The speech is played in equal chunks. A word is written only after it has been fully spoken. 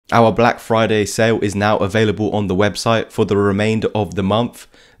Our Black Friday sale is now available on the website for the remainder of the month.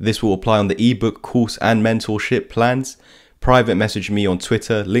 This will apply on the ebook, course and mentorship plans. Private message me on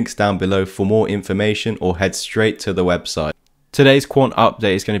Twitter, links down below for more information, or head straight to the website. Today's Quant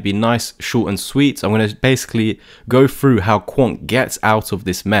update is going to be nice, short and sweet. I'm going to basically go through how Quant gets out of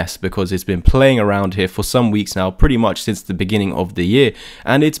this mess, because it's been playing around here for some weeks now, pretty much since the beginning of the year.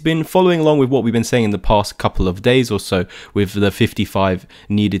 And it's been following along with what we've been saying in the past couple of days or so, with the 55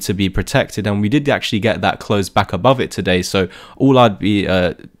 needed to be protected. And we did actually get that close back above it today. So all I'd be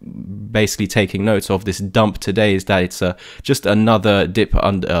basically taking notes of this dump today is that it's just another dip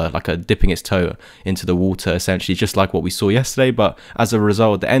under, like a dipping its toe into the water, essentially, just like what we saw yesterday. But as a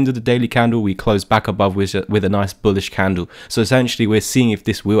result, at the end of the daily candle, we closed back above with a nice bullish candle. So essentially, we're seeing if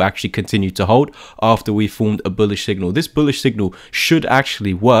this will actually continue to hold after we formed a bullish signal. This bullish signal should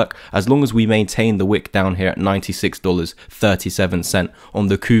actually work as long as we maintain the wick down here at $96.37 on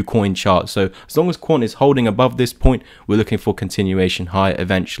the KuCoin chart. So as long as Quant is holding above this point, we're looking for continuation high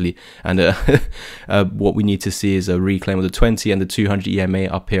eventually. And what we need to see is a reclaim of the 20 and the 200 EMA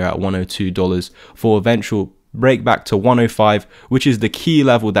up here at $102 for eventual break back to 105, which is the key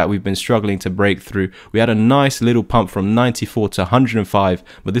level that we've been struggling to break through. We had a nice little pump from 94 to 105,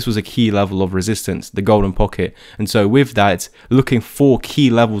 but this was a key level of resistance, the golden pocket. And so with that, looking for key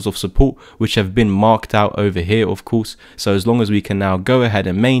levels of support, which have been marked out over here, of course. So as long as we can now go ahead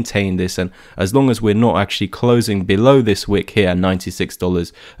and maintain this, and as long as we're not actually closing below this wick here at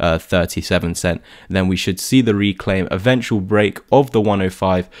 $96.37, then we should see the reclaim, eventual break of the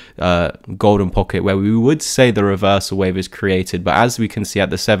 105 golden pocket, where we would say the reversal wave is created. But as we can see at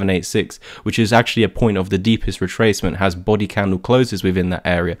the 786, which is actually a point of the deepest retracement, has body candle closes within that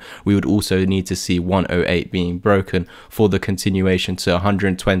area, we would also need to see 108 being broken for the continuation to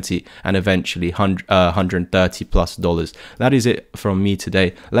 120 and eventually $130 plus. That is it from me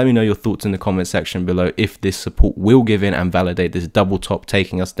today. Let me know your thoughts in the comment section below if this support will give in and validate this double top,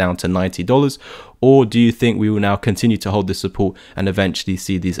 taking us down to $90, or do you think we will now continue to hold this support and eventually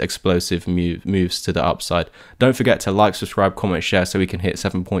see these explosive moves to the upside? Don't forget to like, subscribe, comment, share so we can hit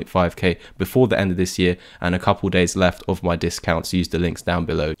 7.5k before the end of this year, and a couple days left of my discounts. Use the links down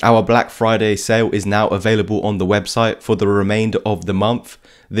below. Our Black Friday sale is now available on the website for the remainder of the month.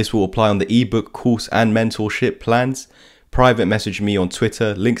 This will apply on the ebook, course and mentorship plans. Private message me on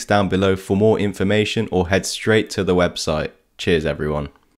Twitter, links down below for more information, or head straight to the website. Cheers everyone.